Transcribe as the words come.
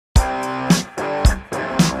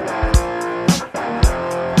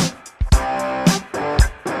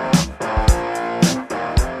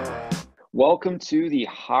welcome to the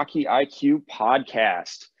Hockey IQ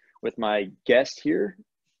podcast with my guest here,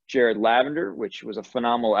 Jared Lavender, which was a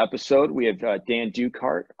phenomenal episode. We have Dan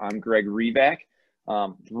Dukart. I'm Greg Reback.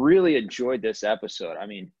 Really enjoyed this episode. I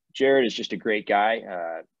mean, Jared is just a great guy.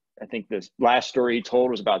 I think this last story he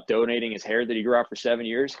told was about donating his hair that he grew out for 7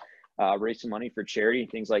 years, raise some money for charity,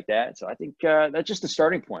 things like that. So I think that's just the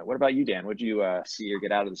starting point. What about you, Dan? What did you see or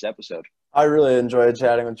get out of this episode? I really enjoyed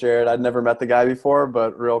chatting with Jared. I'd never met the guy before,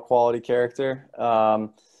 but real quality character. I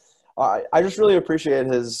just really appreciate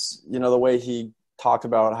his, the way he talked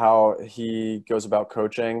about how he goes about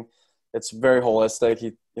coaching. It's very holistic.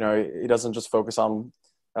 He doesn't just focus on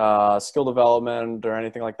skill development or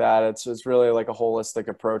anything like that. It's really like a holistic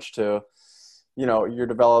approach to, you're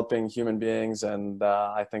developing human beings. And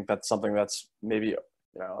I think that's something that's maybe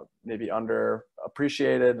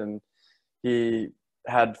underappreciated. And he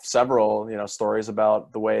had several, stories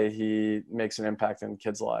about the way he makes an impact in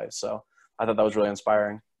kids' lives. So I thought that was really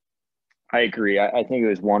inspiring. I agree. I think it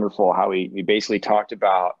was wonderful how he basically talked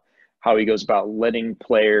about how he goes about letting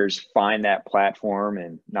players find that platform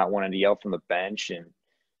and not wanting to yell from the bench and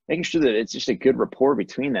making sure that it's just a good rapport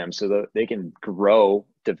between them so that they can grow,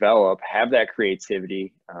 develop, have that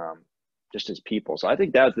creativity just as people. So I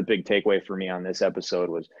think that was the big takeaway for me on this episode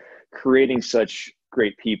was creating such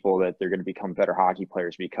great people that they're going to become better hockey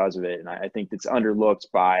players because of it. And I think it's underlooked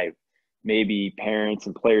by maybe parents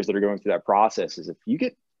and players that are going through that process is if you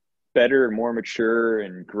get better and more mature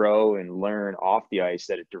and grow and learn off the ice,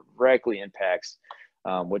 that it directly impacts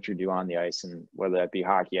what you do on the ice, and whether that be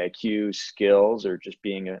hockey IQ, skills, or just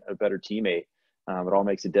being a better teammate, it all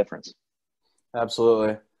makes a difference.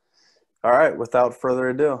 Absolutely. All right, without further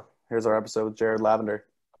ado, here's our episode with Jared Lavender.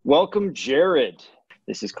 Welcome, Jared.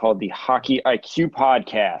 This is called the Hockey IQ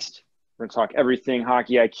podcast. We're going to talk everything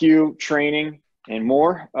hockey IQ, training, and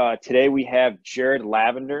more. Today we have Jared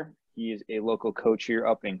Lavender. He is a local coach here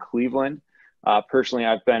up in Cleveland. Personally,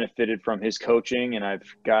 I've benefited from his coaching, and I've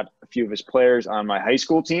got a few of his players on my high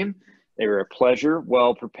school team. They were a pleasure,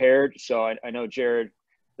 well prepared. So I know Jared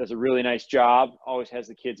does a really nice job, always has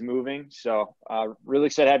the kids moving. So really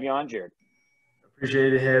excited to have you on, Jared.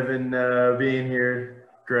 Appreciate having being here,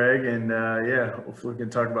 Greg. And hopefully we can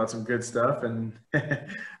talk about some good stuff. And I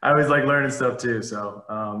always like learning stuff too. So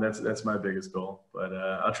that's my biggest goal. But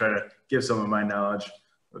I'll try to give some of my knowledge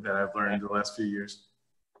that I've learned in the last few years.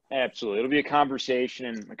 Absolutely. It'll be a conversation,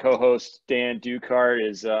 and my co-host Dan Dukart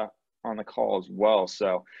is on the call as well.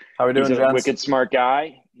 So how are we doing, he's a gents? wicked smart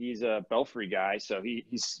guy. He's a Belfry guy, so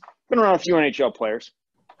he's been around a few NHL players.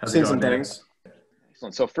 I've seen some things.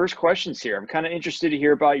 Excellent. So first questions here. I'm kind of interested to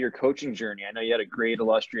hear about your coaching journey. I know you had a great,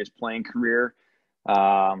 illustrious playing career.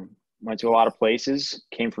 Went to a lot of places,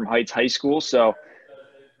 came from Heights High School. So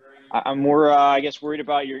I'm more, worried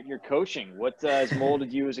about your coaching. What has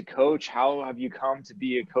molded you as a coach? How have you come to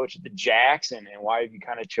be a coach at the Jacks, and why have you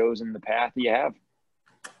kind of chosen the path that you have?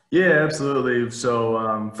 Yeah, absolutely.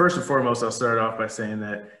 So first and foremost, I'll start off by saying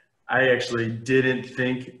that I actually didn't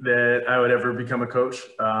think that I would ever become a coach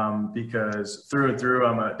because through and through,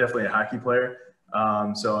 I'm definitely a hockey player.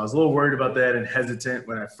 So I was a little worried about that and hesitant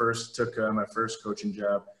when I first took my first coaching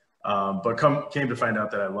job, but came to find out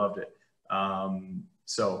that I loved it.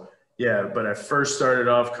 But I first started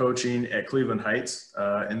off coaching at Cleveland Heights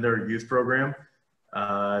in their youth program.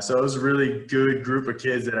 So it was a really good group of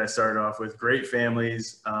kids that I started off with, great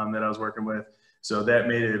families that I was working with. So that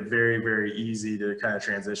made it very, very easy to kind of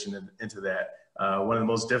transition into that. One of the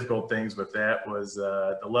most difficult things with that was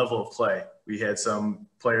the level of play. We had some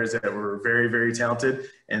players that were very, very talented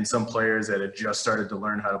and some players that had just started to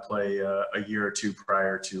learn how to play a year or two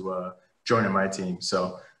prior to joining my team.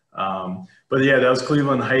 So that was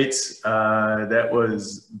Cleveland Heights. That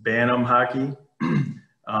was Bantam hockey.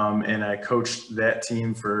 And I coached that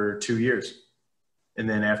team for 2 years. And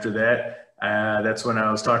then after that, that's when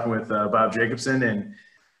I was talking with Bob Jacobson, and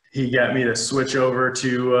he got me to switch over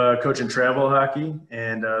to coaching travel hockey,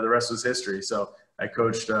 and the rest was history. So I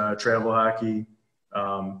coached travel hockey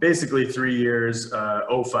basically 3 years,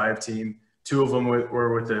 05 team. 2 of them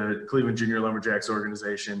were with the Cleveland Junior Lumberjacks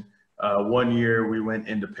organization. 1 year we went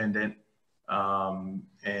independent,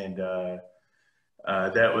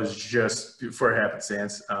 that was just for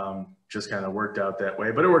happenstance, just kind of worked out that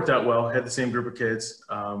way. But it worked out well. Had the same group of kids.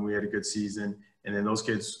 We had a good season. And then those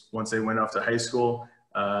kids, once they went off to high school,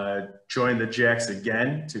 joined the Jacks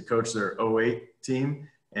again to coach their 08 team.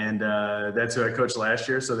 And that's who I coached last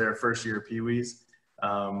year. So they're first year Pee-wees.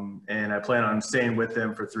 And I plan on staying with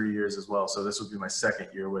them for 3 years as well. So this will be my second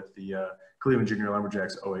year with the Cleveland Junior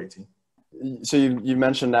Lumberjacks 08 team. So you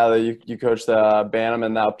mentioned now that you coached the Bantam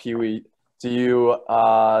and now Pee-wee Do you,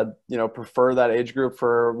 prefer that age group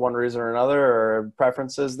for one reason or another, or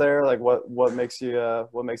preferences there? Like what makes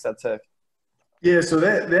that tick? Yeah, so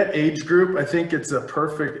that age group, I think it's a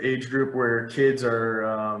perfect age group where kids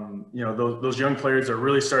are, those young players are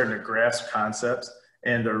really starting to grasp concepts,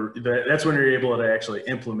 and that's when you're able to actually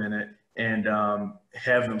implement it and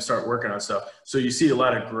have them start working on stuff. So you see a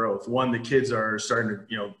lot of growth. One, the kids are starting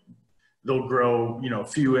to, they'll grow, a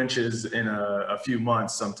few inches in a few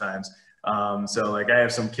months sometimes. So like I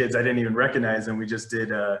have some kids, I didn't even recognize them. We just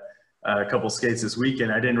did a couple skates this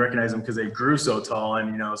weekend. I didn't recognize them because they grew so tall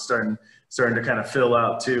and, starting to kind of fill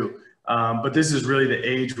out too. But this is really the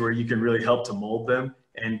age where you can really help to mold them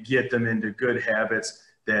and get them into good habits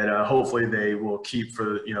that hopefully they will keep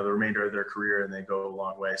for, the remainder of their career, and they go a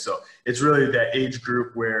long way. So it's really that age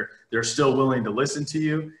group where they're still willing to listen to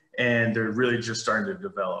you and they're really just starting to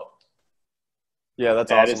develop. Yeah,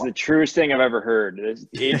 that's That awesome. is the truest thing I've ever heard. This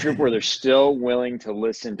age group where they're still willing to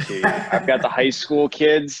listen to you. I've got the high school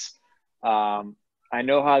kids. I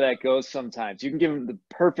know how that goes sometimes. You can give them the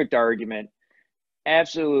perfect argument,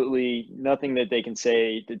 absolutely nothing that they can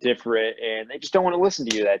say to differ it, and they just don't want to listen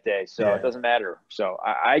to you that day. So It doesn't matter. So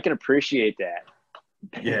I can appreciate that.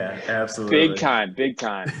 Yeah, absolutely. Big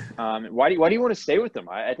time. Why do you want to stay with them?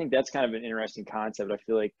 I think that's kind of an interesting concept. I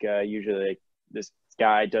feel like usually this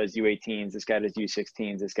guy does U18s, this guy does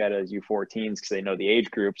U16s, this guy does U14s because they know the age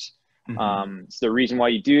groups. Mm-hmm. So the reason why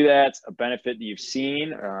you do that's a benefit that you've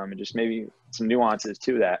seen, and just maybe some nuances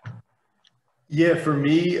to that. Yeah, for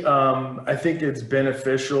me, I think it's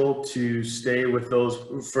beneficial to stay with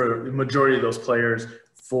for the majority of those players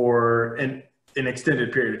for an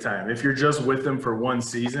extended period of time. If you're just with them for one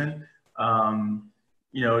season,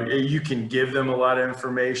 you can give them a lot of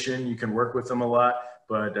information, you can work with them a lot,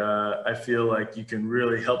 but I feel like you can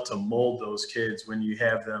really help to mold those kids when you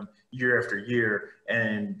have them year after year.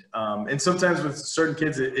 And sometimes with certain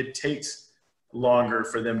kids, it takes longer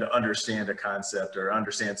for them to understand a concept or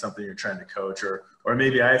understand something you're trying to coach, or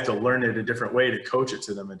maybe I have to learn it a different way to coach it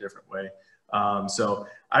to them a different way. So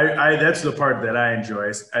I that's the part that I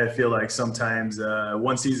enjoy. I feel like sometimes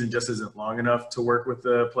one season just isn't long enough to work with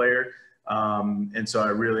the player. And so I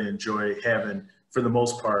really enjoy having, for the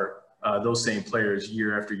most part, those same players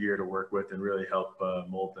year after year to work with and really help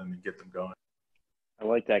mold them and get them going. I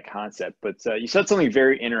like that concept, but you said something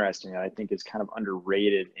very interesting that I think is kind of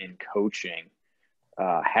underrated in coaching.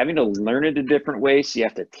 Having to learn it a different way, so you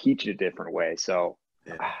have to teach it a different way. So,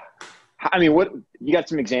 I mean, what you got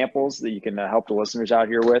some examples that you can help the listeners out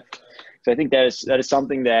here with? So I think that is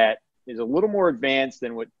something that is a little more advanced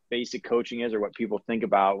than what basic coaching is, or what people think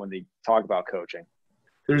about when they talk about coaching.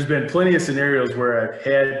 There's been plenty of scenarios where I've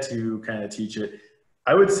had to kind of teach it.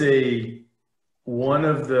 I would say one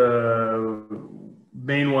of the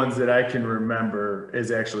main ones that I can remember is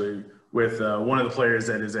actually with one of the players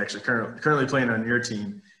that is actually currently playing on your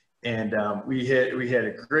team. And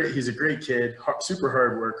he's a great kid, super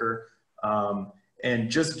hard worker, and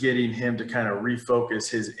just getting him to kind of refocus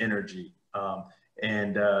his energy.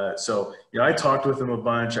 So I talked with him a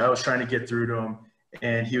bunch. I was trying to get through to him,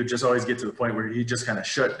 and he would just always get to the point where he just kind of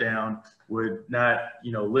shut down, would not,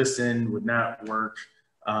 listen, would not work,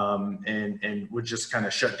 and would just kind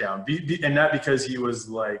of shut down. And not because he was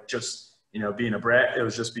like just, being a brat. It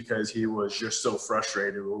was just because he was just so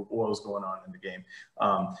frustrated with what was going on in the game.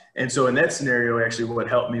 And so in that scenario, actually what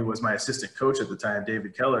helped me was my assistant coach at the time,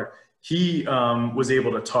 David Keller. He was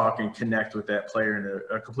able to talk and connect with that player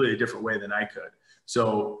in a completely different way than I could.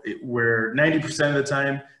 So where 90% of the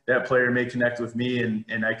time that player may connect with me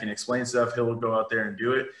and I can explain stuff, he'll go out there and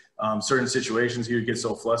do it. Certain situations he would get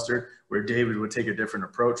so flustered where David would take a different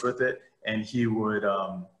approach with it, and he would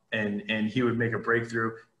and he would make a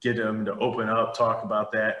breakthrough, get him to open up, talk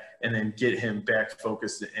about that, and then get him back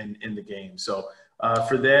focused in the game. So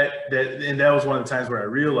for that was one of the times where I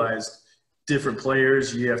realized different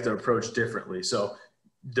players you have to approach differently. So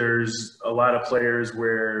there's a lot of players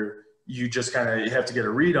where you just kind of have to get a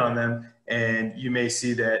read on them, and you may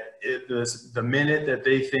see that the minute that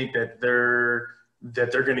they think that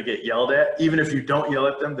they're going to get yelled at, even if you don't yell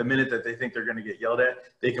at them, the minute that they think they're going to get yelled at,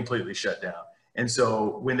 they completely shut down. And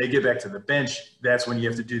so when they get back to the bench, that's when you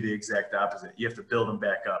have to do the exact opposite. You have to build them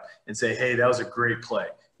back up and say, hey, that was a great play.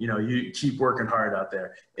 You keep working hard out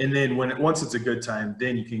there. And then once it's a good time,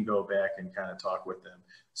 then you can go back and kind of talk with them.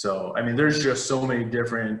 So, I mean, there's just so many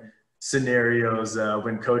different scenarios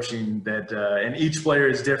when coaching that, and each player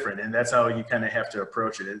is different. And that's how you kind of have to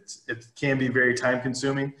approach it. It can be very time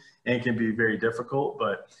consuming and it can be very difficult,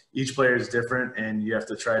 but each player is different, and you have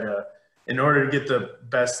to try to, in order to get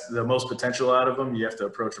the most potential out of them, you have to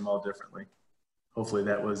approach them all differently. hopefully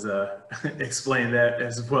that was explained that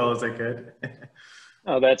as well as I could.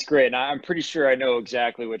 Oh, that's great. And I'm pretty sure I know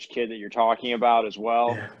exactly which kid that you're talking about as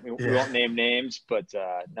well. Yeah, We yeah, won't name names, but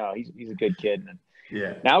no, he's a good kid. And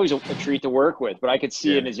yeah, now he's a treat to work with. But I could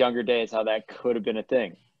see yeah. in his younger days how that could have been a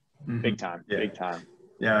thing. Hmm. Big time, Yeah. big time.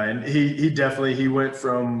 Yeah, and he definitely he went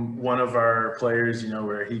from one of our players,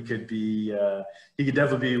 where he could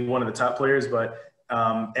definitely be one of the top players, but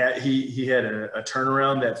he had a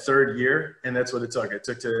turnaround that third year, and that's what it took. It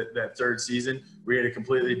took to that third season. We had a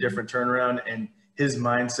completely different turnaround, and his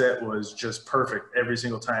mindset was just perfect every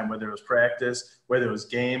single time, whether it was practice, whether it was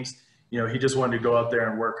games. He just wanted to go out there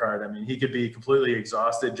and work hard. I mean, he could be completely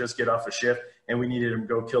exhausted, just get off a shift, and we needed him to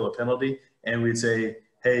go kill a penalty, and we'd say,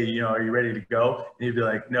 hey, are you ready to go? And he'd be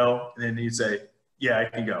like, no. And then he'd say, yeah, I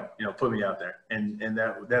can go, put me out there. And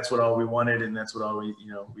that's what all we wanted. And that's what all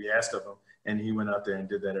we asked of him. And he went out there and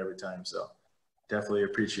did that every time. So definitely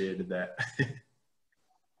appreciated that.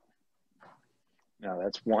 No,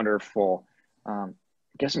 that's wonderful. I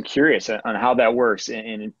guess I'm curious on how that works,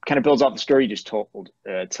 and it kind of builds off the story you just told.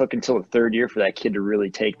 It took until the third year for that kid to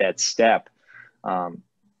really take that step. How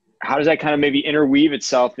does that kind of maybe interweave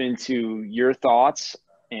itself into your thoughts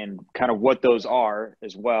and kind of what those are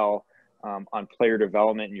as well, on player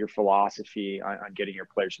development and your philosophy on getting your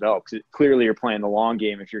players developed? 'Cause clearly you're playing the long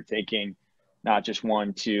game if you're thinking not just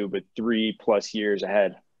 1, 2, but 3+ years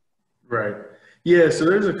ahead. Right. Yeah. So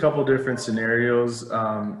there's a couple different scenarios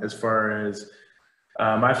as far as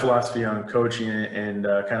my philosophy on coaching and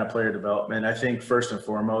kind of player development. I think first and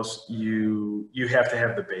foremost, you have to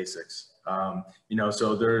have the basics.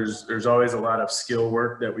 So there's always a lot of skill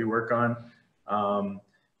work that we work on.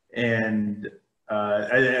 And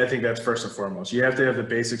I think that's first and foremost. You have to have the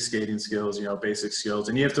basic skating skills, basic skills,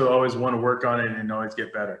 and you have to always want to work on it and always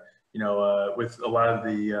get better. With a lot of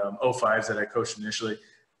the 05s that I coached initially,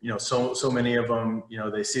 so many of them,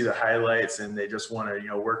 they see the highlights and they just want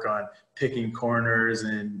to, work on picking corners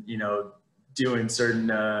and, doing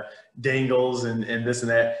certain dangles and this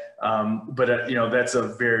and that. But that's a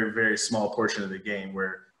very, very small portion of the game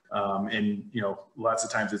where, lots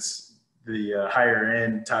of times it's the higher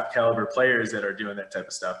end top caliber players that are doing that type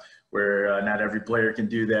of stuff where not every player can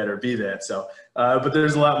do that or be that. So, but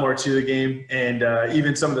there's a lot more to the game. And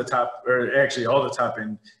even some of the top, or actually all the top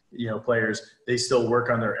end, players, they still work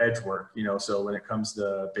on their edge work, so when it comes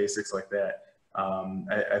to basics like that,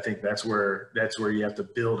 I think that's where you have to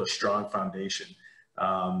build a strong foundation.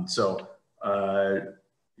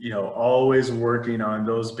 Always working on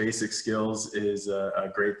those basic skills is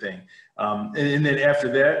a great thing. And then after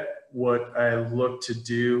that, what I look to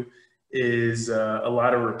do is a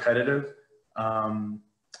lot of repetitive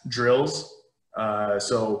drills.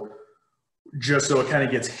 So just so it kind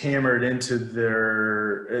of gets hammered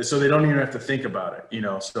into so they don't even have to think about it,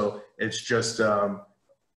 so it's just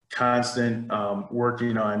constant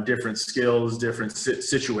working on different skills, different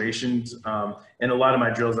situations. And a lot of my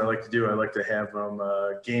drills I like to have them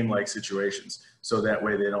game-like situations. So that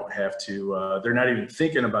way they don't have to, they're not even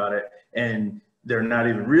thinking about it and they're not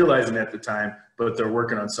even realizing at the time, but they're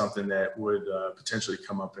working on something that would potentially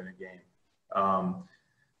come up in a game.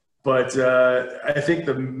 But I think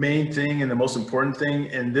the main thing and the most important thing,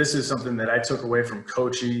 and this is something that I took away from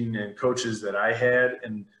coaching and coaches that I had,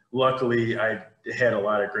 and luckily I had a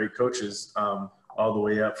lot of great coaches all the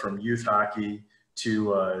way up from youth hockey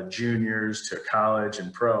to juniors to college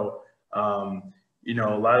and pro. A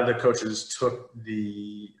lot of the coaches took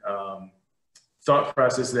the thought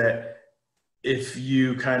process that if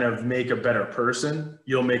you kind of make a better person,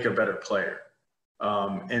 you'll make a better player.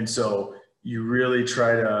 And so you really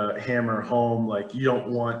try to hammer home, like, you don't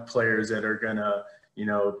want players that are gonna,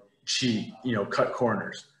 cheat, cut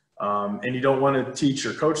corners. And you don't want to teach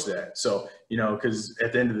or coach that. So, because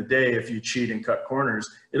at the end of the day, if you cheat and cut corners,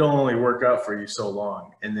 it'll only work out for you so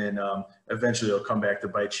long. And then eventually it'll come back to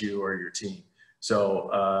bite you or your team. So,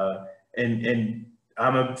 and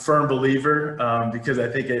I'm a firm believer because I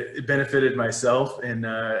think it benefited myself and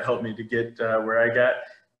helped me to get where I got,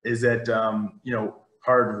 is that,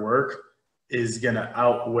 hard work is going to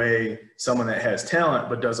outweigh someone that has talent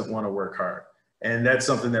but doesn't want to work hard. And that's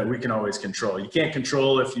something that we can always control. You can't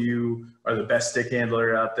control if you are the best stick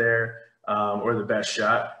handler out there or the best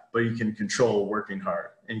shot, but you can control working hard,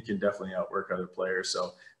 and you can definitely outwork other players.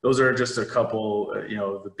 So those are just a couple,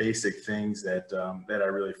 the basic things that I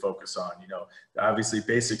really focus on. Obviously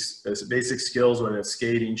basic skills, whether it's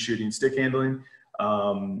skating, shooting, stick handling,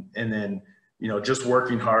 and then just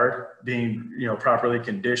working hard, being properly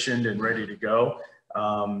conditioned and ready to go.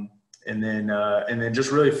 And then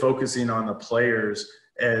just really focusing on the players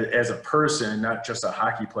as a person, not just a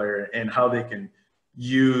hockey player, and how they can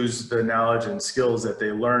use the knowledge and skills that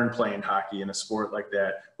they learn playing hockey in a sport like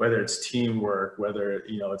that, whether it's teamwork, whether,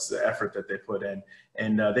 it's the effort that they put in,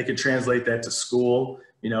 and they could translate that to school,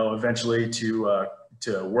 eventually to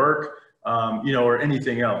work, or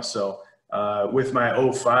anything else. So with my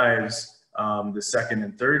 05s, the second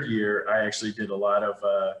and third year, I actually did a lot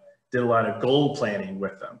of goal planning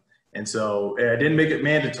with them. And so I didn't make it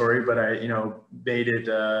mandatory, but I, made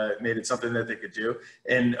it something that they could do.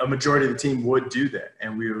 And a majority of the team would do that.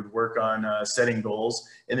 And we would work on setting goals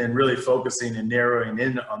and then really focusing and narrowing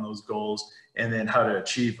in on those goals and then how to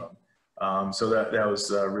achieve them. So that was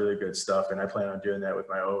really good stuff. And I plan on doing that with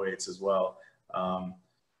my 08s as well.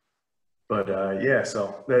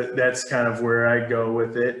 So that's kind of where I go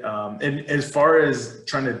with it. And as far as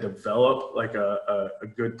trying to develop like a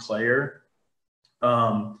good player,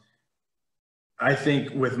 I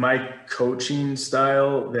think with my coaching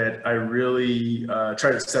style that I really try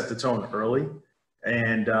to set the tone early,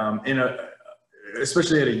 and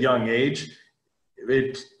especially at a young age,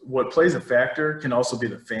 what plays a factor can also be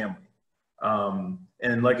the family.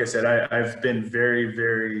 And like I said, I've been very,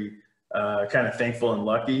 very kind of thankful and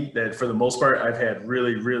lucky that for the most part, I've had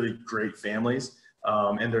really, really great families,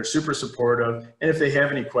 and they're super supportive. And if they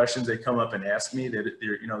have any questions, they come up and ask me. That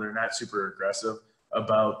they're not super aggressive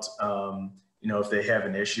about if they have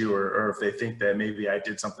an issue or if they think that maybe I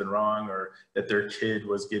did something wrong or that their kid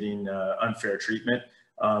was getting unfair treatment,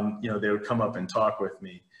 they would come up and talk with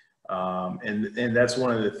me. And that's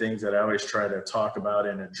one of the things that I always try to talk about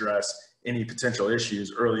and address any potential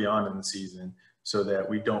issues early on in the season so that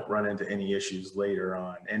we don't run into any issues later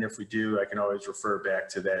on. And if we do, I can always refer back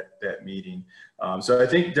to that meeting. So I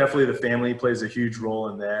think definitely the family plays a huge role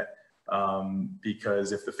in that,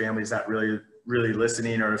 because if the family's not really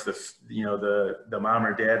listening, or if the mom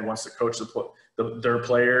or dad wants to coach their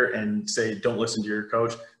player and say, don't listen to your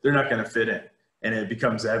coach, they're not going to fit in. And it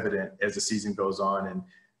becomes evident as the season goes on. And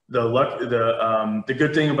the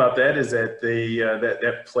good thing about that is that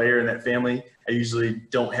that player and that family, I usually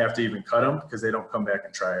don't have to even cut them because they don't come back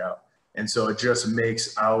and try out. And so it just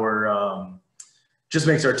makes our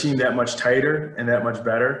team that much tighter and that much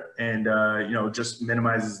better. And, just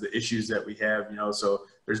minimizes the issues that we have, so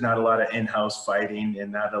there's not a lot of in-house fighting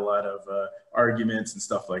and not a lot of arguments and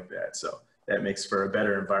stuff like that. So that makes for a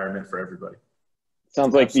better environment for everybody.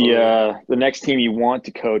 Sounds like the next team you want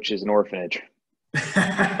to coach is an orphanage.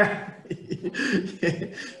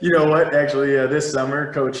 You know what? Actually, this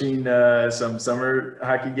summer, coaching some summer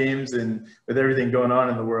hockey games, and with everything going on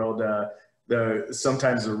in the world,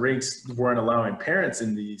 sometimes the rinks weren't allowing parents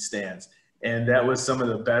in the stands, and that was some of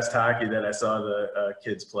the best hockey that I saw the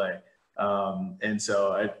kids play. And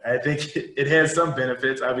so I think it has some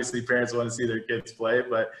benefits. Obviously, parents want to see their kids play,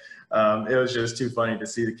 but it was just too funny to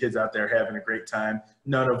see the kids out there having a great time.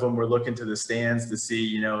 None of them were looking to the stands to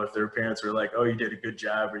see, if their parents were like, oh, you did a good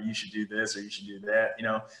job, or you should do this, or you should do that.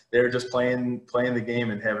 They were just playing the game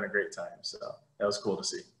and having a great time. So that was cool to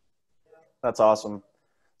see. That's awesome.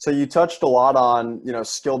 So you touched a lot on,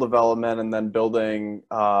 skill development and then building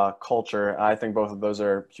culture. I think both of those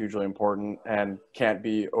are hugely important and can't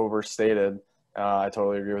be overstated. I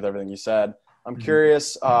totally agree with everything you said. I'm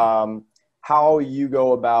curious how you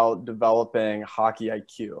go about developing hockey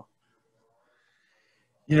IQ.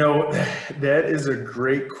 That is a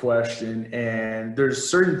great question. And there's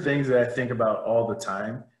certain things that I think about all the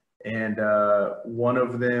time. And one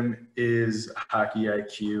of them is hockey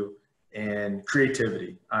IQ and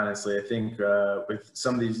creativity. Honestly, I think with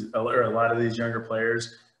some of these, or a lot of these younger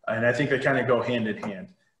players, and I think they kind of go hand in hand,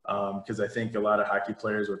 because I think a lot of hockey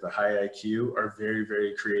players with a high IQ are very,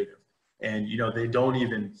 very creative. And, they don't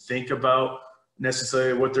even think about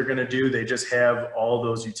necessarily what they're going to do. They just have all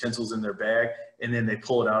those utensils in their bag, and then they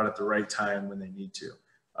pull it out at the right time when they need to.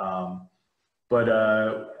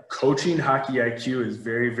 But coaching hockey IQ is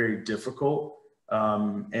very, very difficult.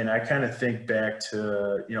 And I kind of think back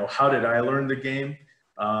to, how did I learn the game?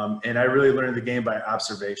 And I really learned the game by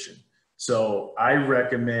observation. So I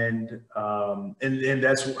recommend, and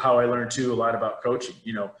that's how I learned too a lot about coaching.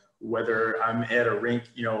 Whether I'm at a rink,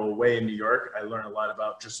 away in New York, I learn a lot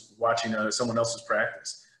about just watching someone else's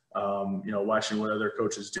practice, watching what other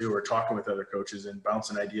coaches do or talking with other coaches and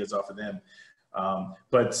bouncing ideas off of them.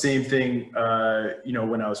 But same thing,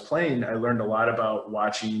 when I was playing, I learned a lot about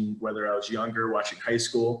watching, whether I was younger, watching high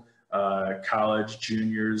school, college,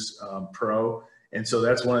 juniors, pro. And so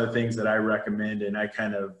that's one of the things that I recommend. And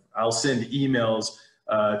I'll send emails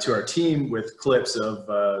to our team with clips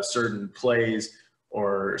of certain plays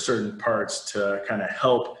or certain parts to kind of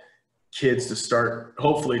help kids to start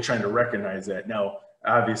hopefully trying to recognize that. Now,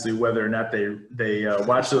 obviously, whether or not they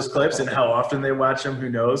watch those clips and how often they watch them, who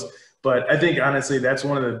knows? But I think honestly, that's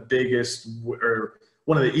one of the biggest or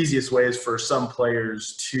one of the easiest ways for some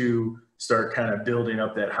players to start kind of building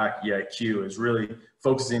up that hockey IQ is really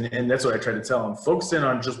focusing. And that's what I try to tell them, focus in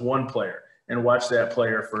on just one player and watch that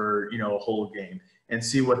player for, a whole game and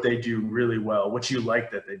see what they do really well, what you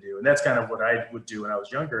like that they do. And that's kind of what I would do when I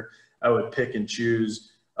was younger. I would pick and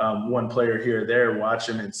choose one player here or there, watch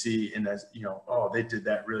them and see, and as oh, they did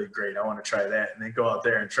that really great, I want to try that, and then go out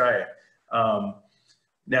there and try it.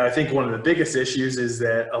 Now, I think one of the biggest issues is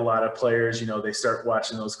that a lot of players, they start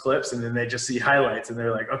watching those clips and then they just see highlights and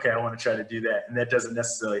they're like, okay, I want to try to do that. And that doesn't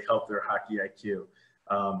necessarily help their hockey IQ.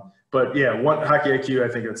 But yeah, one hockey IQ,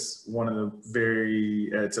 I think it's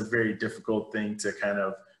it's a very difficult thing to kind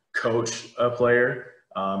of coach a player.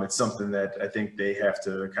 It's something that I think they have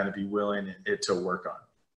to kind of be willing to work on.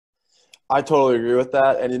 I totally agree with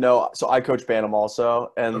that. And, so I coach Bantam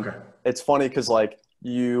also. And It's funny because,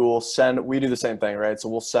 we do the same thing, right? So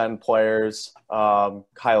we'll send players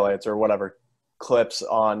highlights or whatever, clips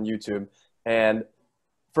on YouTube. And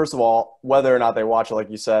first of all, whether or not they watch it, like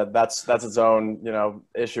you said, that's its own,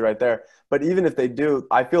 issue right there. But even if they do,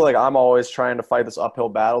 I feel like I'm always trying to fight this uphill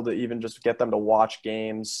battle to even just get them to watch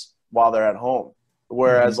games while they're at home.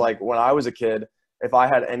 Whereas when I was a kid, if I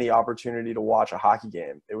had any opportunity to watch a hockey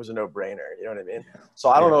game, it was a no-brainer. You know what I mean? So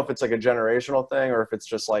I don't know if it's a generational thing or if it's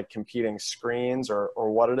just competing screens or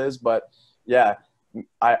what it is. But yeah,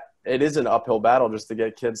 it is an uphill battle just to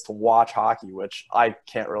get kids to watch hockey, which I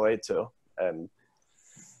can't relate to. And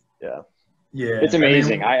yeah, it's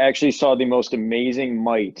amazing. I actually saw the most amazing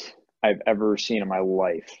mite I've ever seen in my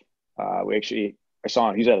life. I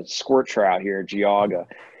saw him. He's at a squirt tryout here at Geauga.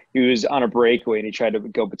 He was on a breakaway and he tried to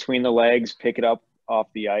go between the legs, pick it up off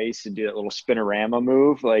the ice and do that little spinorama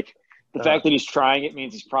move. The fact that he's trying it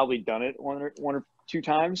means he's probably done it one or two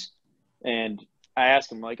times. And I asked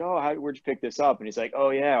him oh, where'd you pick this up? And he's like,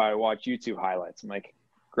 oh yeah, I watch YouTube highlights. I'm like,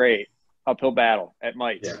 great, uphill battle at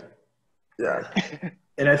mites. Yeah.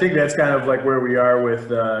 And I think that's kind of where we are with,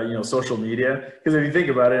 social media. Because if you think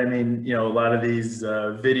about it, I mean, a lot of these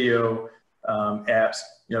video apps,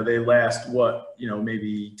 they last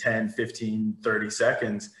maybe 10, 15, 30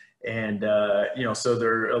 seconds. And, so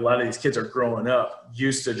a lot of these kids are growing up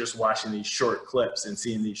used to just watching these short clips and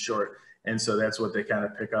seeing these short. And so that's what they kind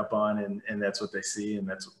of pick up on and that's what they see. And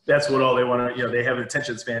that's what all they want to, they have an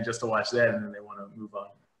attention span just to watch that. And then they want to move on.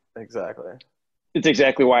 Exactly. It's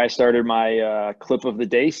exactly why I started my clip of the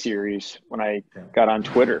day series when I got on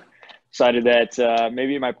Twitter. Decided that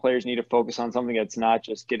maybe my players need to focus on something that's not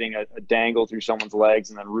just getting a dangle through someone's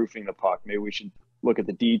legs and then roofing the puck. Maybe we should look at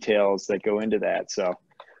the details that go into that. So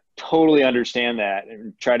totally understand that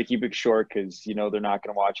and try to keep it short because, they're not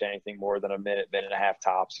going to watch anything more than a minute and a half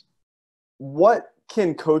tops. What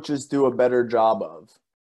can coaches do a better job of?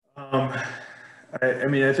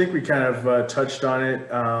 I think we kind of touched on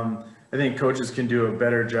it. I think coaches can do a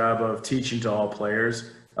better job of teaching to all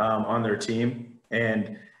players on their team.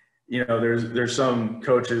 And, there's some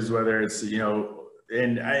coaches, whether it's,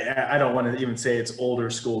 and I don't want to even say it's older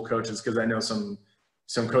school coaches because I know some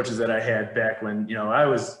coaches that I had back when, I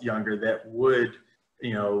was younger that would,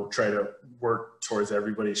 try to work towards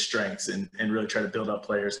everybody's strengths and really try to build up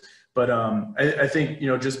players. But I think,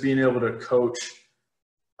 just being able to coach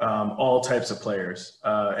all types of players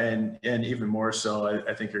and even more so,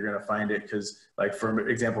 I think you're going to find it because, for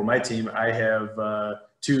example, my team, I have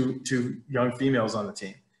two young females on the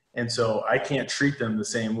team. And so I can't treat them the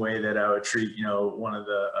same way that I would treat, one of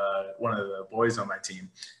the boys on my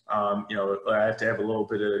team. I have to have a little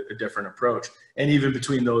bit of a different approach. And even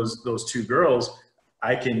between those two girls,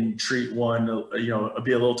 I can treat one, be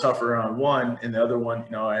a little tougher on one, and the other one,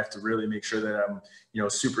 I have to really make sure that I'm,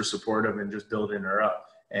 super supportive and just building her up.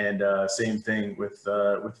 And same thing with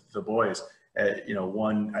the boys.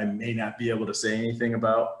 One I may not be able to say anything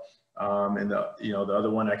about. And the other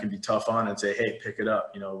one I can be tough on and say, hey, pick it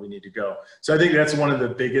up. We need to go. So I think that's one of the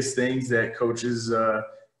biggest things that coaches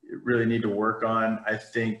really need to work on. I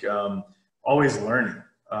think always learning.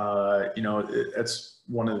 That's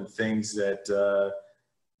one of the things that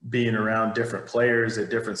being around different players at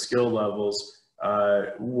different skill levels.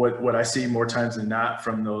 What I see more times than not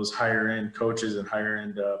from those higher end coaches and higher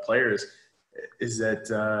end players is that,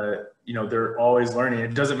 they're always learning.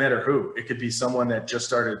 It doesn't matter who. It could be someone that just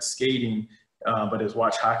started skating but has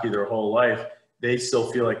watched hockey their whole life. They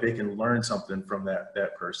still feel like they can learn something from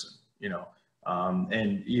that person,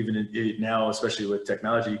 and even now, especially with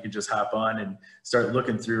technology, you can just hop on and start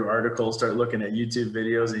looking through articles, start looking at YouTube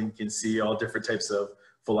videos, and you can see all different types of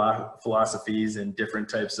philosophies and different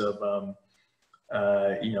types of,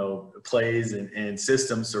 plays and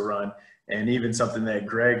systems to run. And even something that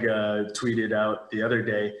Greg tweeted out the other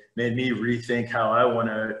day made me rethink how I want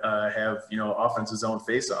to have, offensive zone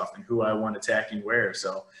face-off and who I want attacking where.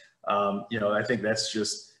 So, I think that's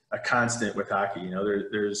just a constant with hockey.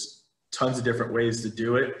 There's tons of different ways to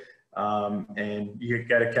do it. And you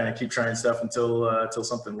got to kind of keep trying stuff until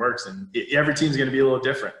something works. And every team's going to be a little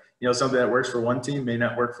different. Something that works for one team may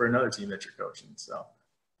not work for another team that you're coaching. So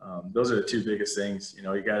those are the two biggest things. You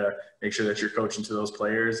got to make sure that you're coaching to those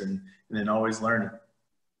players and then always learning.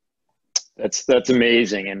 That's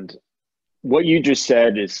amazing. And what you just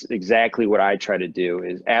said is exactly what I try to do,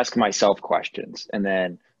 is ask myself questions. And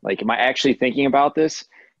then, like, am I actually thinking about this?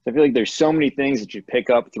 I feel like there's so many things that you pick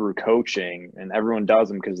up through coaching, and everyone does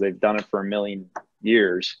them because they've done it for a million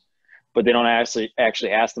years, but they don't actually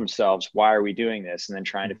ask themselves, why are we doing this? And then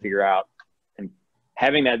trying to figure out and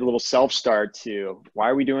having that little self-start to, why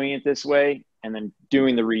are we doing it this way? And then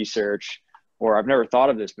doing the research, or I've never thought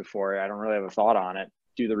of this before, I don't really have a thought on it.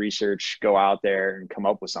 Do the research, go out there and come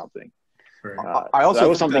up with something. I also so that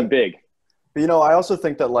was something big. But, I also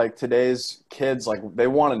think that, like, today's kids, like, they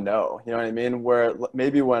want to know, you know what I mean? Where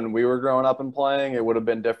maybe when we were growing up and playing, it would have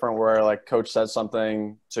been different, where, like, coach says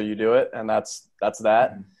something, so you do it, and that's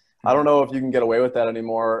that. Mm-hmm. I don't know if you can get away with that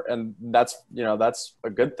anymore, and that's a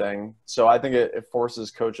good thing. So I think it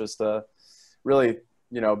forces coaches to really,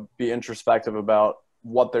 be introspective about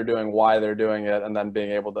what they're doing, why they're doing it, and then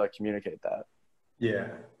being able to communicate that. Yeah.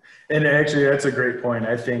 And actually, that's a great point.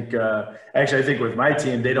 I think with my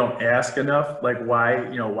team, they don't ask enough, like, why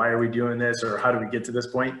are we doing this, or how do we get to this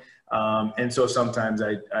point? And so sometimes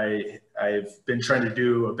I've been trying to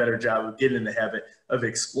do a better job of getting in the habit of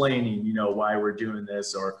explaining, why we're doing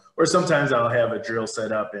this, or sometimes I'll have a drill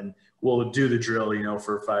set up and we'll do the drill,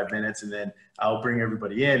 for 5 minutes, and then I'll bring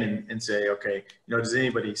everybody in and say, okay, does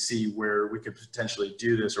anybody see where we could potentially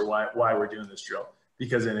do this, or why we're doing this drill?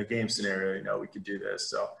 Because in a game scenario, we could do this.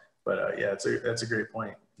 So, but that's a great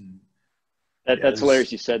point. That's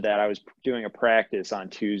hilarious you said that. I was doing a practice on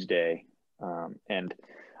Tuesday, and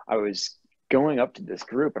I was going up to this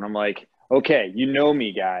group, and I'm like, okay,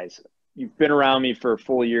 me, guys. You've been around me for a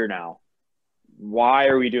full year now. Why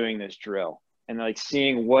are we doing this drill? And, like,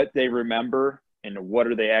 seeing what they remember and what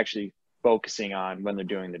are they actually focusing on when they're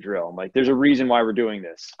doing the drill. I'm like, there's a reason why we're doing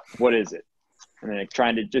this. What is it? And then, like,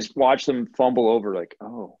 trying to just watch them fumble over, like,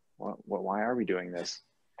 oh, why are we doing this?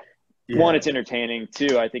 Yeah. One, it's entertaining.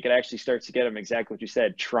 Two, I think it actually starts to get them exactly what you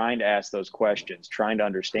said, trying to ask those questions, trying to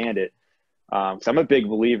understand it. So I'm a big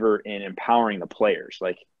believer in empowering the players.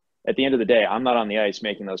 Like, at the end of the day, I'm not on the ice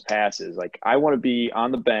making those passes. Like, I want to be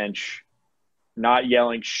on the bench, not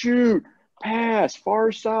yelling, shoot, pass,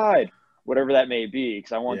 far side, whatever that may be,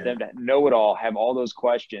 because I want them to know it all, have all those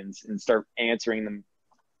questions, and start answering them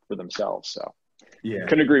for themselves. So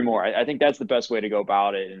couldn't agree more. I think that's the best way to go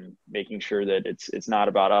about it, and making sure that it's not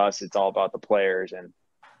about us, it's all about the players, and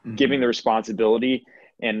giving the responsibility.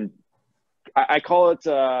 And I call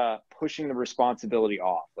it pushing the responsibility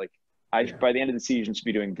off. Like, by the end of the season, should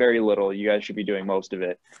be doing very little. You guys should be doing most of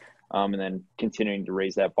it, and then continuing to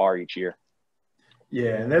raise that bar each year.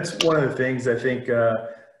 Yeah, and that's one of the things I think,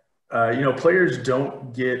 players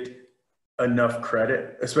don't get enough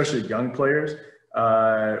credit, especially young players,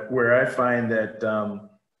 where I find that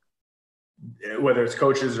whether it's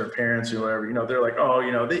coaches or parents or whatever, they're like,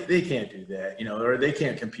 oh, they can't do that, or they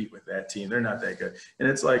can't compete with that team. They're not that good. And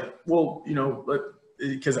it's like, well,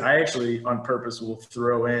 because I actually on purpose will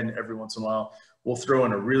throw in every once in a while, we'll throw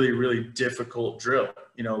in a really, really difficult drill,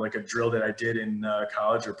 like a drill that I did in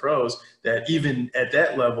college or pros, that even at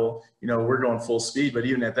that level, we're going full speed, but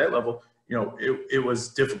even at that level, it was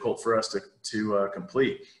difficult for us to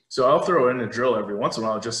complete. So I'll throw in a drill every once in a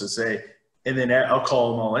while just to say, and then I'll call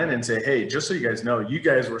them all in and say, hey, just so you guys know, you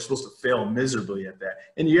guys were supposed to fail miserably at that.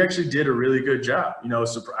 And you actually did a really good job.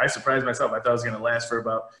 I surprised myself. I thought it was going to last for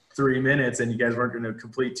about 3 minutes and you guys weren't going to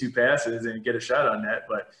complete 2 passes and get a shot on net,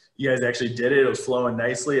 but you guys actually did it. It was flowing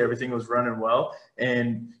nicely. Everything was running well.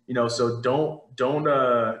 And, so don't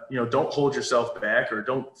hold yourself back, or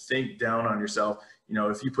don't think down on yourself.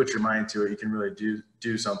 If you put your mind to it, you can really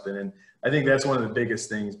do something. And I think that's one of the biggest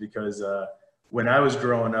things, because when I was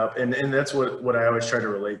growing up, and that's what I always try to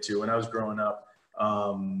relate to. When I was growing up,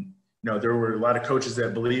 there were a lot of coaches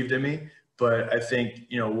that believed in me, but I think,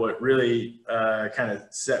 what really kind of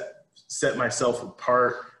set myself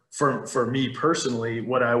apart for me personally,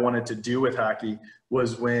 what I wanted to do with hockey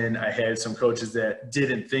was when I had some coaches that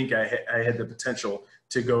didn't think I had the potential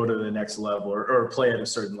to go to the next level or play at a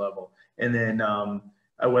certain level. And then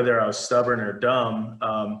whether I was stubborn or dumb,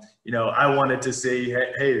 I wanted to say,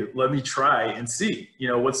 hey, let me try and see,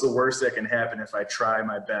 what's the worst that can happen if I try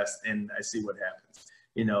my best and I see what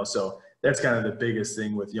happens, so that's kind of the biggest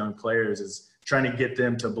thing with young players, is trying to get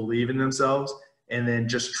them to believe in themselves, and then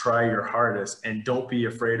just try your hardest and don't be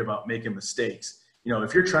afraid about making mistakes. You know,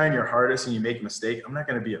 if you're trying your hardest and you make a mistake, I'm not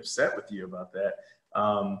going to be upset with you about that.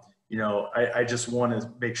 You know, I just want to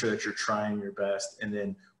make sure that you're trying your best, and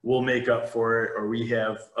then we'll make up for it, or we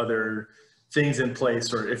have other things in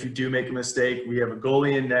place. Or if you do make a mistake, we have a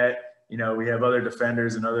goalie in net. You know, we have other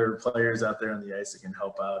defenders and other players out there on the ice that can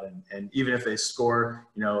help out. And even if they score,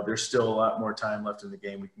 you know, there's still a lot more time left in the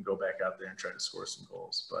game. We can go back out there and try to score some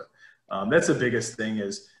goals. But that's the biggest thing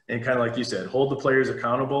is, and kind of like you said, hold the players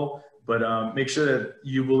accountable, but make sure that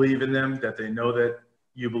you believe in them, that they know that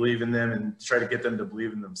you believe in them, and try to get them to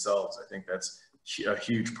believe in themselves. I think that's a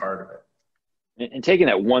huge part of it. And taking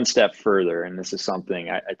that one step further, and this is something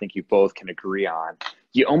I think you both can agree on,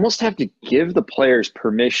 you almost have to give the players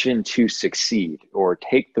permission to succeed or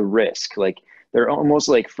take the risk. Like, they're almost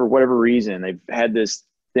like, for whatever reason, they've had this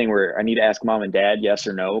thing where I need to ask mom and dad yes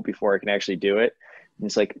or no before I can actually do it. And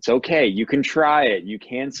it's like, it's okay. You can try it. You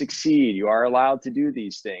can succeed. You are allowed to do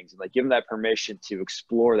these things. And like, give them that permission to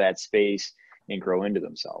explore that space and grow into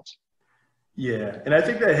themselves. Yeah. And I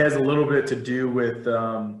think that has a little bit to do with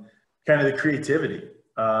kind of the creativity.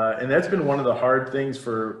 And that's been one of the hard things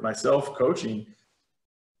for myself coaching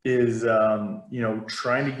is, you know,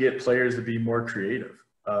 trying to get players to be more creative.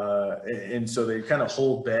 And so they kind of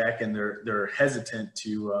hold back, and they're hesitant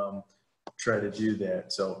to try to do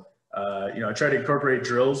that. So, you know, I try to incorporate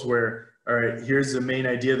drills where, all right, here's the main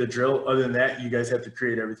idea of the drill. Other than that, you guys have to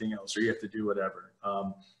create everything else, or you have to do whatever.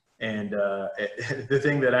 And the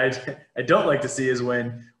thing that I don't like to see is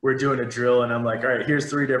when we're doing a drill and I'm like, all right, here's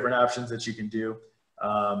 3 different options that you can do.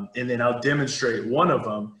 And then I'll demonstrate one of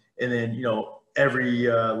them, and then, you know, every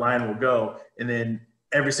line will go, and then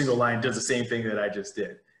every single line does the same thing that I just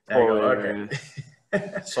did. And I go,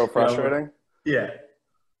 okay. So frustrating. Yeah.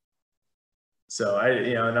 So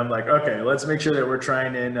you know, and I'm like, okay, let's make sure that we're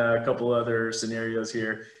trying in a couple other scenarios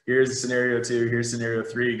here. Here's scenario 2, here's scenario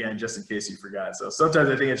 3 again, just in case you forgot. So sometimes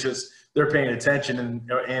I think it's just they're paying attention,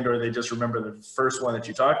 or they just remember the first one that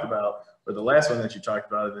you talked about, or the last one that you talked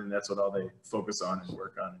about, and then that's what all they focus on and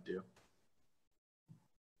work on and do.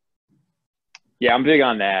 Yeah, I'm big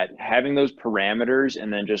on that. Having those parameters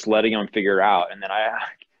and then just letting them figure out. And then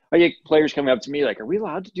I get players coming up to me like, are we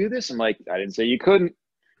allowed to do this? I'm like, I didn't say you couldn't.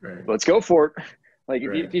 Right. Let's go for it. Like,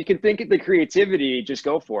 Right. if you can think of the creativity, just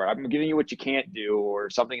go for it. I'm giving you what you can't do, or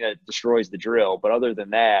something that destroys the drill. But other than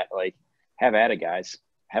that, like, have at it, guys.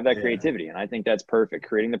 Have that creativity. And I think that's perfect.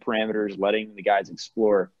 Creating the parameters, letting the guys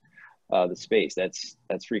explore the space. That's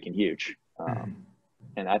freaking huge.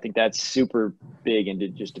 And I think that's super big into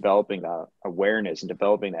just developing the awareness and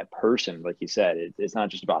developing that person. Like you said, it's not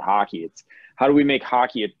just about hockey. It's how do we make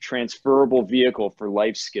hockey a transferable vehicle for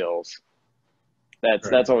life skills?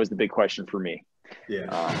 That's always the big question for me.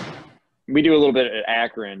 Yeah. We do a little bit at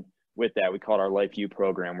Akron with that. We call it our Life U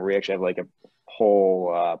program, where we actually have like a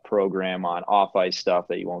whole program on off-ice stuff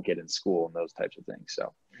that you won't get in school and those types of things.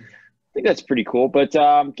 So I think that's pretty cool. But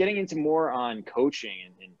getting into more on coaching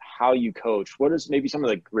and how you coach, what is maybe some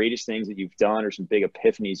of the greatest things that you've done, or some big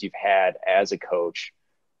epiphanies you've had as a coach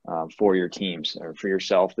for your teams or for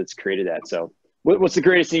yourself that's created that? So what's the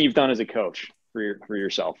greatest thing you've done as a coach for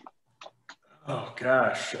yourself? Oh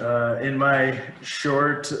gosh, in my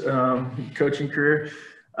short coaching career,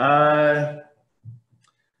 I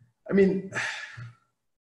mean,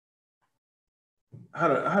 I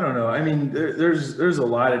don't know. I mean, there's a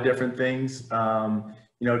lot of different things,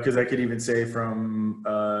 you know, because I could even say from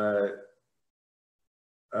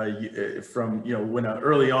you know, when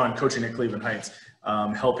early on coaching at Cleveland Heights,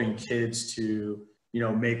 helping kids to, you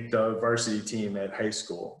know, make the varsity team at high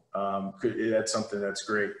school. That's something that's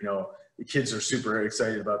great. You know, the kids are super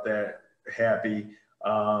excited about that, happy.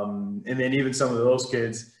 And then even some of those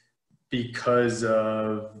kids, because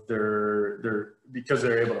of because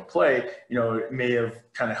they're able to play, you know, it may have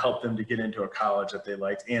kind of helped them to get into a college that they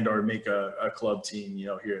liked, and or make a club team, you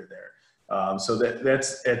know, here or there. So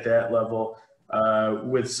that's at that level.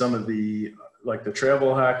 With some of the, like the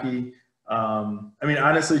travel hockey, I mean,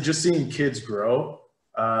 honestly, just seeing kids grow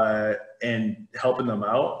and helping them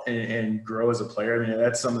out and grow as a player. I mean,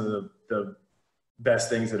 that's some of the best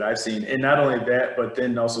things that I've seen. And not only that, but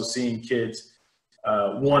then also seeing kids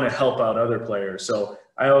want to help out other players. So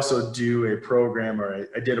I also do a program, or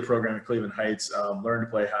I did a program at Cleveland Heights, Learn to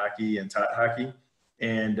Play Hockey and Taught Hockey.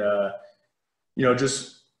 And, you know,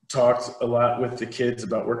 just talked a lot with the kids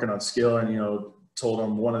about working on skill, and, you know, told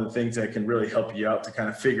them one of the things that can really help you out to kind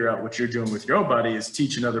of figure out what you're doing with your own body is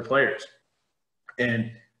teaching other players.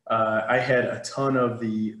 And I had a ton of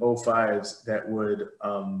the 05s that would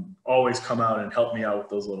always come out and help me out with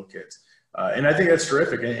those little kids. And I think that's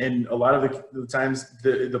terrific. And a lot of the times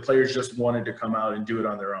the players just wanted to come out and do it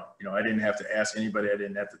on their own. You know, I didn't have to ask anybody. I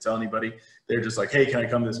didn't have to tell anybody. They're just like, hey, can I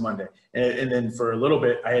come this Monday? And then for a little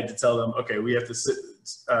bit, I had to tell them, okay, we have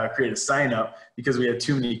to create a sign up because we had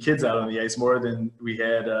too many kids out on the ice, more than we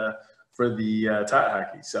had for the tot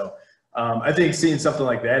hockey. So I think seeing something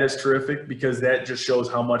like that is terrific because that just shows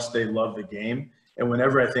how much they love the game. And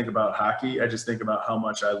whenever I think about hockey, I just think about how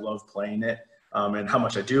much I love playing it. And how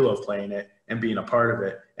much I do love playing it and being a part of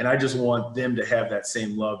it. And I just want them to have that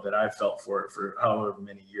same love that I've felt for it for however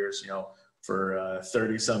many years, you know, for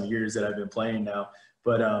 30 some years that I've been playing now.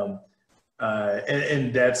 But,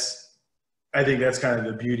 and that's, I think that's kind of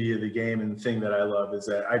the beauty of the game. And the thing that I love is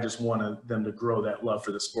that I just want them to grow that love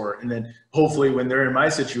for the sport. And then hopefully when they're in my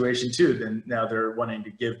situation too, then now they're wanting to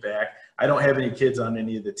give back. I don't have any kids on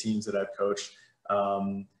any of the teams that I've coached.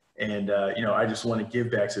 And you know, I just want to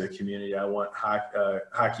give back to the community. I want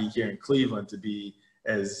hockey here in Cleveland to be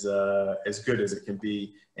as good as it can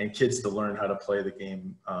be, and kids to learn how to play the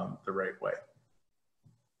game the right way.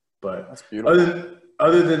 But that's beautiful.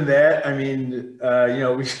 Other than that, I mean, you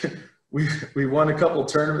know, we won a couple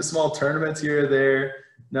small tournaments here or there.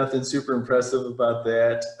 Nothing super impressive about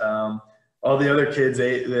that. All the other kids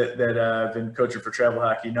that have been coaching for travel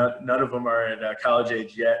hockey, none of them are at college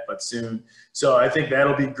age yet, but soon. So I think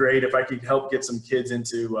that'll be great if I could help get some kids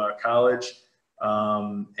into college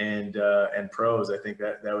and pros. I think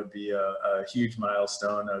that would be a huge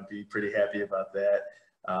milestone. I would be pretty happy about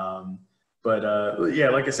that. But yeah,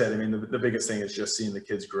 like I said, I mean, the biggest thing is just seeing the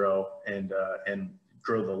kids grow and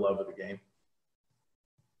grow the love of the game.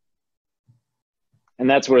 And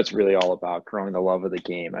that's what it's really all about, growing the love of the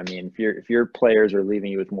game. I mean, if your players are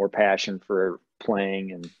leaving you with more passion for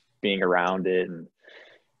playing and being around it and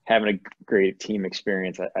having a great team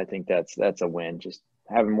experience, I think that's a win. Just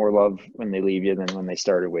having more love when they leave you than when they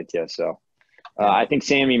started with you. So I think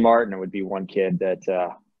Sammy Martin would be one kid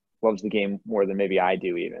that loves the game more than maybe I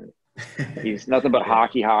do even. He's nothing but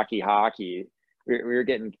hockey. We were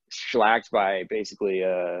getting shellacked by basically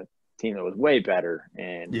team that was way better,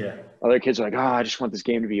 and other kids are like, oh, I just want this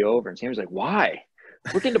game to be over, and Sammy's like, why?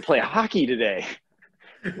 We're getting to play hockey today.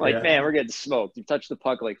 Like, man, we're getting smoked. You've touched the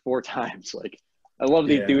puck like 4 times. Like, I love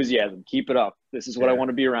the enthusiasm. Keep it up. This is what I want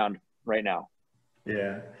to be around right now.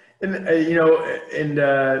 Yeah. And you know, and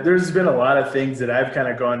there's been a lot of things that I've kind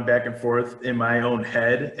of gone back and forth in my own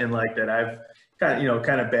head, and like that I've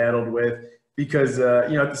kind of battled with, because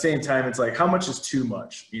you know, at the same time, it's like, how much is too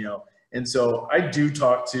much, you know? And so I do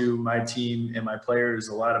talk to my team and my players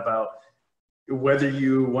a lot about whether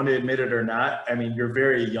you want to admit it or not. I mean, you're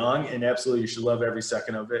very young, and absolutely you should love every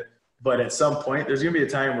second of it. But at some point, there's going to be a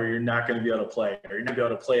time where you're not going to be able to play, or you're not going to be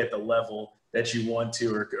able to play at the level that you want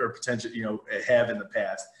to, or potentially, you know, have in the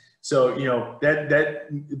past. So, you know,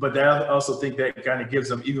 but I also think that kind of gives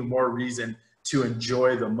them even more reason to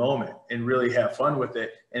enjoy the moment and really have fun with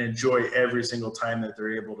it and enjoy every single time that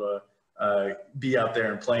they're able to be out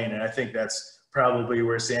there and playing. And I think that's probably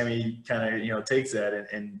where Sammy kind of, you know, takes that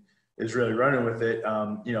and is really running with it.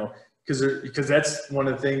 You know, because that's one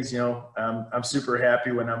of the things, you know, I'm super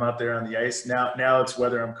happy when I'm out there on the ice. Now it's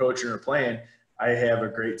whether I'm coaching or playing, I have a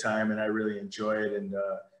great time and I really enjoy it.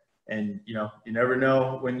 And you know, you never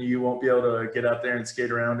know when you won't be able to get out there and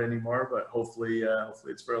skate around anymore, but hopefully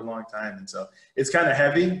it's for a long time. And so it's kind of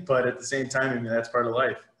heavy, but at the same time, I mean, that's part of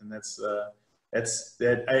life. And that's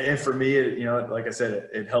that. And for me, you know, like I said,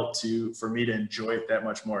 it helped for me to enjoy it that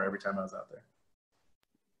much more every time I was out there.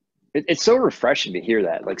 It's so refreshing to hear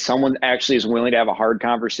that. Like, someone actually is willing to have a hard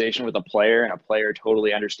conversation with a player, and a player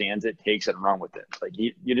totally understands it, takes it, and run with it. Like,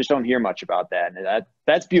 you just don't hear much about that. And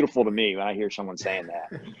that's beautiful to me when I hear someone saying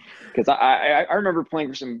that. Because I remember playing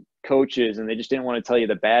for some coaches, and they just didn't want to tell you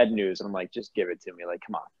the bad news. And I'm like, just give it to me. Like,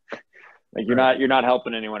 come on. Like, you're not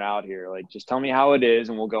helping anyone out here. Like, just tell me how it is,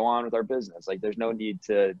 and we'll go on with our business. Like, there's no need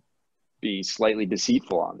to be slightly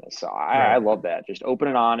deceitful on this. So I love that. Just open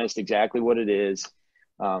and honest, exactly what it is.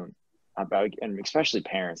 And especially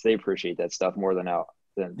parents, they appreciate that stuff more than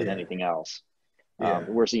anything else. The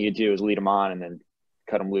worst thing you do is lead them on and then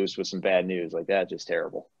cut them loose with some bad news. Like, that's just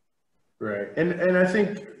terrible. Right. And I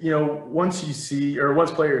think, you know, once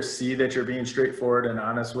players see that you're being straightforward and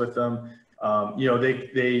honest with them, you know,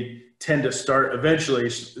 they tend to start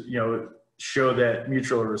eventually, you know, show that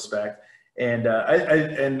mutual respect. And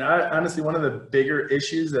I honestly, one of the bigger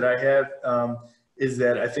issues that I have is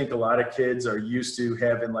that I think a lot of kids are used to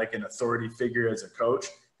having like an authority figure as a coach,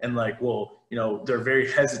 and like, well, you know, they're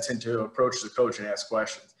very hesitant to approach the coach and ask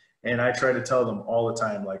questions. And I try to tell them all the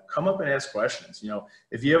time, like, come up and ask questions.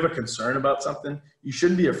 If you have a concern about something, you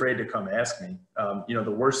shouldn't be afraid to come ask me.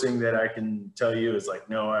 The worst thing that I can tell you is like,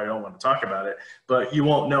 no, I don't want to talk about it, but you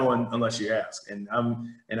won't know unless you ask. And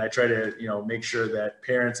I try to, make sure that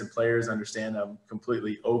parents and players understand I'm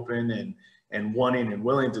completely open and wanting and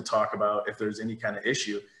willing to talk about if there's any kind of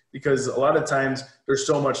issue, because a lot of times there's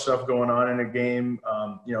so much stuff going on in a game,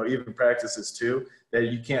 even practices too,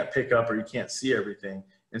 that you can't pick up or you can't see everything.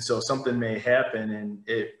 And so something may happen and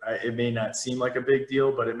it may not seem like a big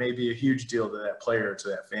deal, but it may be a huge deal to that player or to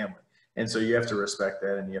that family. And so you have to respect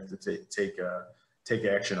that, and you have to take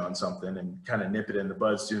action on something and kind of nip it in the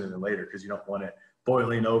bud sooner than later, because you don't want it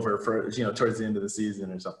boiling over for, towards the end of the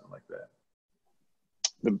season or something like that.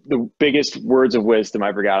 The biggest words of wisdom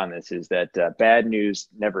I forgot on this is that bad news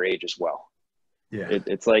never ages well. Yeah,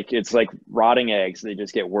 it's like rotting eggs; they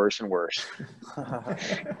just get worse and worse.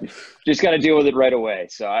 Just got to deal with it right away.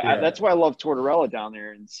 So that's why I love Tortorella down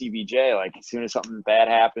there in CBJ. Like, as soon as something bad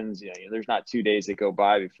happens, there's not 2 days that go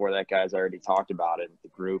by before that guy's already talked about it in the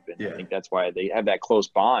group, and I think that's why they have that close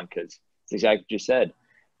bond, because it's exactly what you said.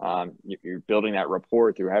 You're building that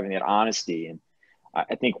rapport through having that honesty. And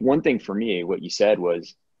I think one thing for me, what you said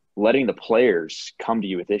was letting the players come to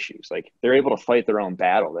you with issues. Like, they're able to fight their own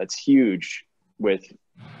battle. That's huge with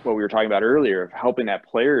what we were talking about earlier, of helping that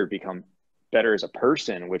player become better as a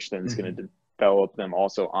person, which then is going to develop them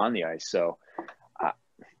also on the ice. So,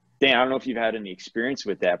 Dan, I don't know if you've had any experience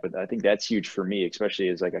with that, but I think that's huge for me, especially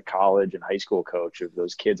as like a college and high school coach, of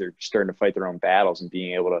those kids are starting to fight their own battles and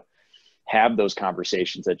being able to have those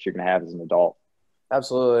conversations that you're going to have as an adult.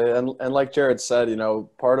 Absolutely. And like Jared said,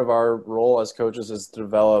 part of our role as coaches is to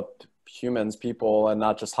develop humans, people, and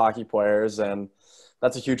not just hockey players. And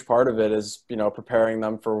that's a huge part of it, is, preparing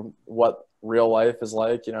them for what real life is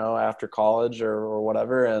like, after college or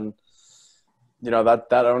whatever. And,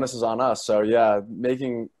 that onus is on us. So yeah,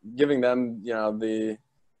 giving them, the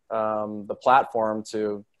platform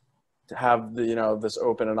to have the, this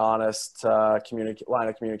open and honest line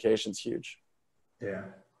of communication is huge. Yeah.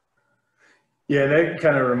 Yeah, that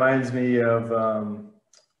kind of reminds me of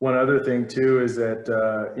one other thing too, is that,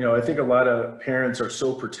 I think a lot of parents are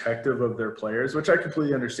so protective of their players, which I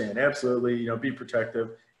completely understand. Absolutely, be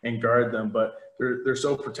protective and guard them, but they're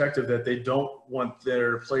so protective that they don't want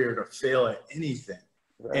their player to fail at anything.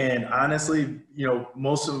 Right. And honestly,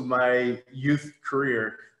 most of my youth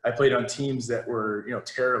career, I played on teams that were,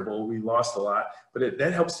 terrible. We lost a lot, but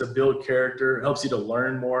that helps to build character. It helps you to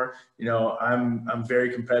learn more. I'm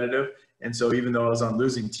very competitive. And so even though I was on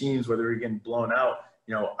losing teams, whether we were getting blown out,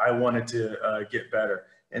 I wanted to get better.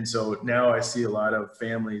 And so now I see a lot of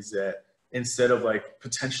families that, instead of like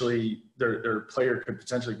potentially their player could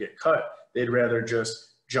potentially get cut, they'd rather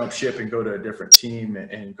just jump ship and go to a different team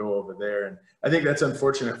and go over there. And I think that's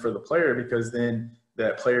unfortunate for the player, because then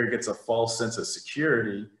that player gets a false sense of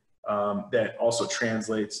security that also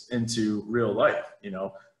translates into real life,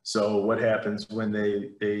 So what happens when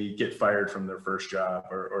they get fired from their first job,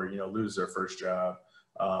 or lose their first job,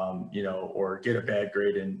 or get a bad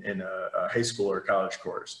grade in a high school or college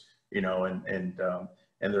course,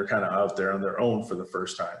 and they're kind of out there on their own for the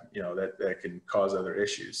first time, that can cause other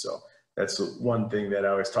issues. So that's one thing that I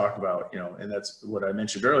always talk about, and that's what I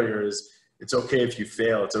mentioned earlier, is it's okay if you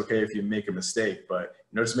fail. It's okay if you make a mistake, but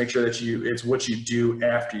just make sure that it's what you do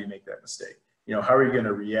after you make that mistake. How are you going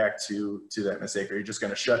to react to that mistake? Are you just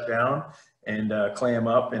going to shut down and clam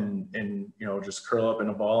up and just curl up in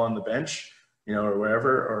a ball on the bench, or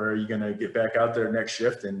wherever? Or are you going to get back out there next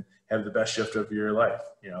shift and have the best shift of your life?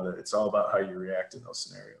 That it's all about how you react in those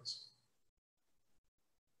scenarios.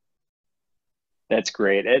 That's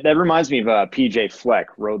great. That reminds me of PJ Fleck,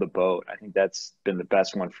 Row the Boat. I think that's been the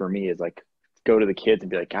best one for me, is like, go to the kids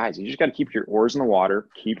and be like, guys, you just got to keep your oars in the water,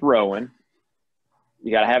 keep rowing.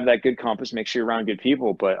 You got to have that good compass, make sure you're around good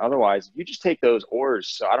people. But otherwise, you just take those oars.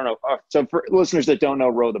 So I don't know. So for listeners that don't know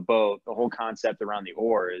Row the Boat, the whole concept around the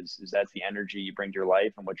oar is that's the energy you bring to your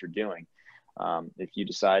life and what you're doing. If you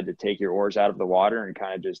decide to take your oars out of the water and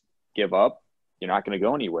kind of just give up, you're not going to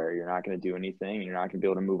go anywhere. You're not going to do anything. You're not going to be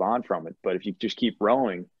able to move on from it. But if you just keep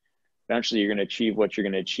rowing, eventually you're going to achieve what you're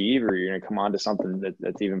going to achieve, or you're going to come on to something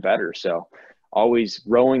that's even better. So always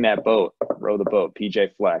rowing that boat, Row the Boat.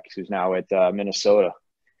 PJ Fleck, who's now at Minnesota,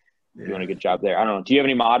 doing a good job there. I don't know. Do you have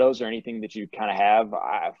any mottos or anything that you kind of have?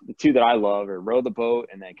 The two that I love are row the boat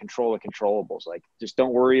and then control the controllables. Like, just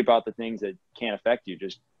don't worry about the things that can't affect you.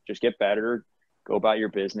 Just get better, go about your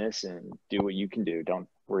business, and do what you can do. Don't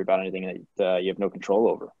worry about anything that you have no control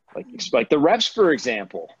over. Like the refs, for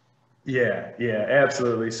example. Yeah,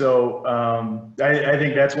 absolutely. So I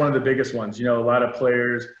think that's one of the biggest ones. A lot of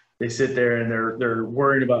players, they sit there and they're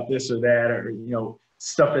worried about this or that, or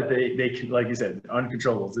stuff that they can, like you said,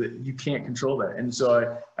 uncontrollables. You can't control that. And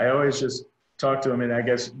so I always just talk to them. And I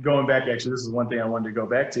guess going back, actually, this is one thing I wanted to go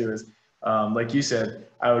back to is, like you said,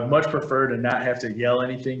 I would much prefer to not have to yell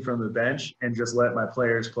anything from the bench and just let my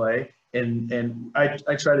players play. And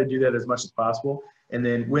I try to do that as much as possible. And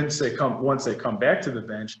then once they come back to the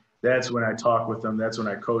bench, that's when I talk with them. That's when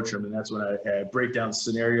I coach them, and that's when I break down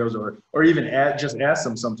scenarios, or even just ask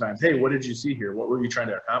them sometimes, hey, what did you see here? What were you trying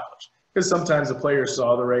to accomplish? Because sometimes the players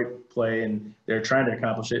saw the right play and they're trying to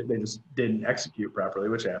accomplish it. They just didn't execute properly,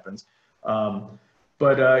 which happens.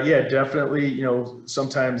 But yeah, definitely,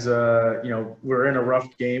 sometimes, we're in a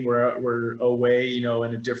rough game. We're away, in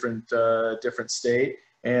a different state.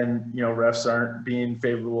 And, refs aren't being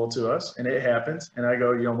favorable to us, and it happens. And I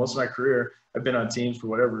go, most of my career, I've been on teams for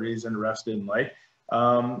whatever reason refs didn't like.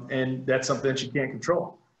 And that's something that you can't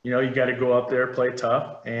control. You got to go out there, play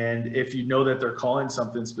tough. And if you know that they're calling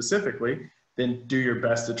something specifically, then do your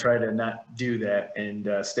best to try to not do that and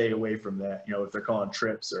stay away from that, if they're calling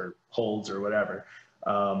trips or holds or whatever.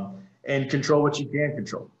 And control what you can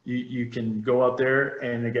control. You can go out there,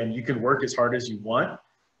 and again, you can work as hard as you want.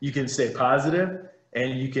 You can stay positive,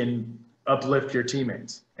 and you can uplift your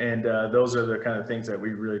teammates. And those are the kind of things that we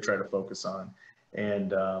really try to focus on.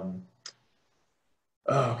 And oh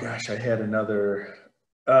gosh, I had another.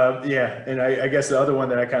 Yeah, and I guess the other one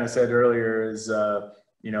that I kind of said earlier is,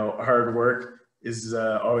 hard work is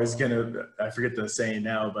always gonna. I forget the saying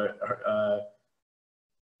now, but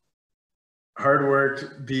hard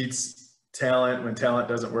work beats talent when talent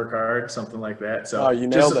doesn't work hard, something like that. So you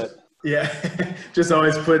nailed it. Yeah, just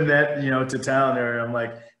always putting that, to town there. I'm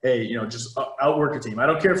like, hey, just outwork a team. I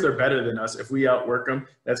don't care if they're better than us. If we outwork them,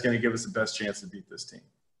 that's going to give us the best chance to beat this team.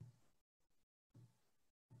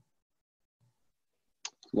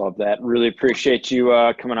 Love that. Really appreciate you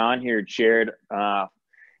coming on here, Jared.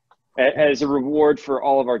 As a reward for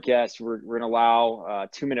all of our guests, we're going to allow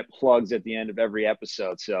 2-minute plugs at the end of every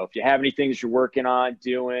episode. So if you have any things you're working on,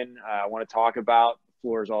 doing, want to talk about, the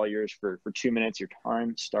floor is all yours for 2 minutes. Your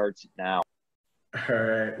time starts now. All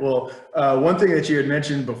right. Well, one thing that you had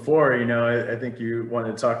mentioned before, I think you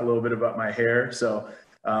wanted to talk a little bit about my hair. So,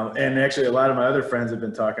 and actually a lot of my other friends have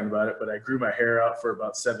been talking about it, but I grew my hair out for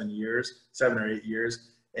about 7 or 8 years.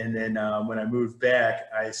 And then when I moved back,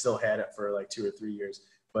 I still had it for like 2 or 3 years.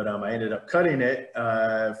 But I ended up cutting it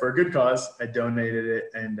for a good cause. I donated it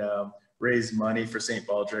and raised money for St.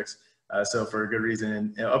 Baldrick's. So for a good reason.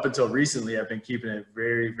 And up until recently, I've been keeping it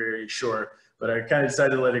very, very short. But I kind of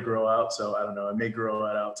decided to let it grow out. So I don't know. I may grow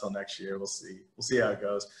it out until next year. We'll see. We'll see how it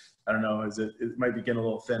goes. I don't know. It might be getting a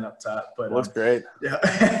little thin up top. But looks great. Yeah.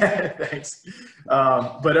 Thanks.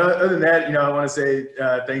 But other than that, I want to say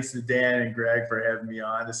thanks to Dan and Greg for having me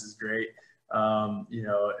on. This is great.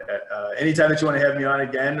 Anytime that you want to have me on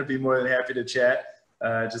again, I'd be more than happy to chat.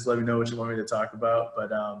 Just let me know what you want me to talk about.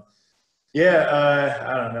 But I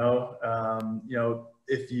don't know.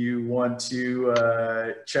 If you want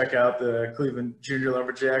to check out the Cleveland Junior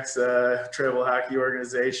Lumberjacks travel hockey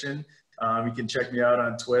organization, you can check me out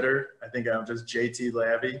on Twitter. I think I'm just JT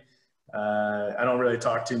Labby. I don't really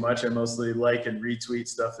talk too much. I mostly like and retweet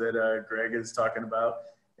stuff that Greg is talking about.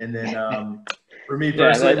 And then for me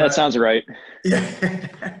personally, that sounds right.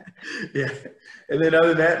 Yeah, yeah. And then other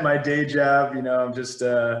than that, my day job, I'm just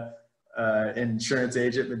insurance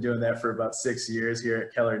agent. Been doing that for about 6 years here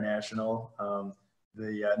at Keller National,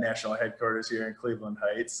 the national headquarters here in Cleveland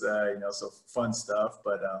Heights. So fun stuff.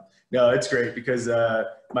 But no, it's great because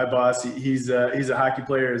my boss, he's a hockey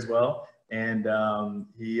player as well. And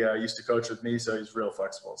he used to coach with me, so he's real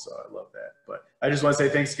flexible. So I love that. But I just want to say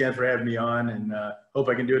thanks again for having me on, and hope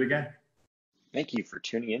I can do it again. Thank you for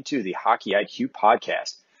tuning into the Hockey IQ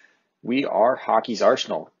podcast. We are Hockey's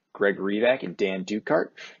Arsenal, Greg Revac and Dan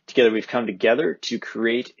Dukart. Together, we've come together to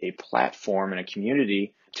create a platform and a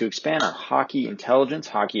community to expand our hockey intelligence,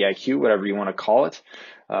 hockey IQ, whatever you want to call it.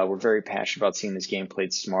 We're very passionate about seeing this game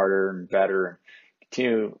played smarter and better and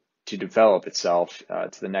continue to develop itself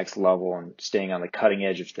to the next level and staying on the cutting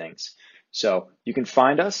edge of things. So you can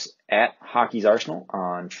find us at Hockey's Arsenal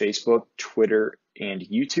on Facebook, Twitter, and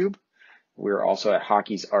YouTube. We're also at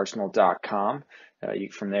hockeysarsenal.com.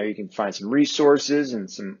 From there, you can find some resources and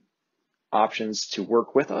some options to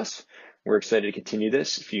work with us. We're excited to continue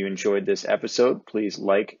this. If you enjoyed this episode, please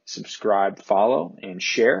like, subscribe, follow, and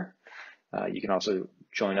share. You can also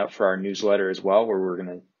join up for our newsletter as well, where we're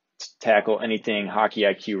going to tackle anything Hockey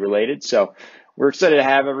IQ related. So we're excited to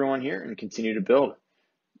have everyone here and continue to build.